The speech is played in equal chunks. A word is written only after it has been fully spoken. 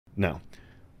Now,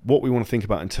 what we want to think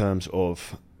about in terms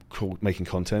of making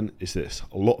content is this.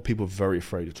 A lot of people are very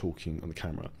afraid of talking on the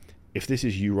camera. If this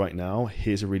is you right now,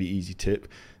 here's a really easy tip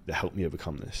that helped me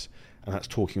overcome this. And that's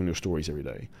talking on your stories every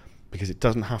day. Because it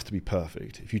doesn't have to be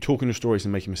perfect. If you talk on your stories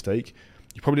and make a mistake,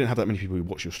 you probably don't have that many people who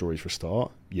watch your stories for a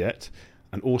start yet.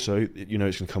 And also, you know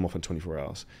it's going to come off in 24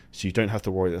 hours. So you don't have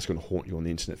to worry that's going to haunt you on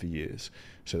the internet for years.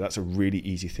 So that's a really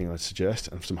easy thing I'd suggest.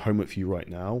 And some homework for you right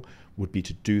now would be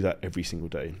to do that every single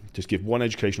day. Just give one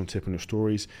educational tip on your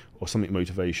stories or something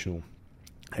motivational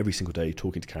every single day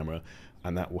talking to camera.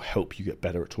 And that will help you get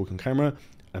better at talking on camera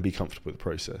and be comfortable with the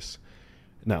process.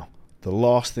 Now, the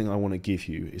last thing I want to give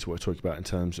you is what I talked about in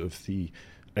terms of the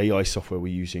AI software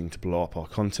we're using to blow up our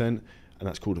content, and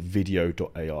that's called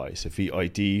Vidyo.AI. So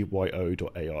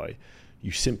Vidyo.AI.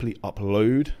 You simply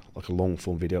upload like a long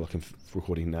form video like I'm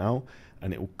recording now,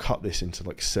 and it will cut this into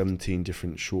like 17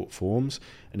 different short forms,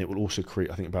 and it will also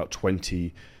create, I think, about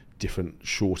 20 different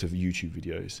shorter YouTube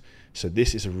videos. So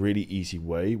this is a really easy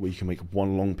way where you can make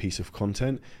one long piece of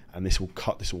content, and this will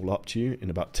cut this all up to you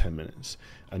in about 10 minutes,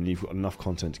 and you've got enough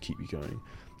content to keep you going.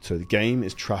 So the game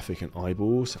is traffic and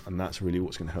eyeballs, and that's really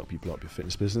what's going to help you blow up your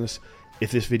fitness business.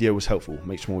 If this video was helpful,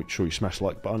 make sure you smash the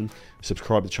like button,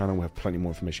 subscribe to the channel. We'll have plenty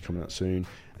more information coming out soon.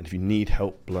 And if you need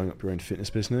help blowing up your own fitness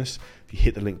business, if you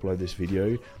hit the link below this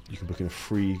video, you can book in a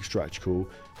free strategy call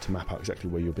to map out exactly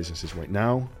where your business is right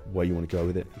now, where you want to go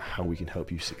with it, and how we can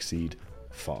help you succeed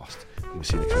fast. We'll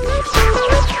see you next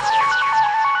video.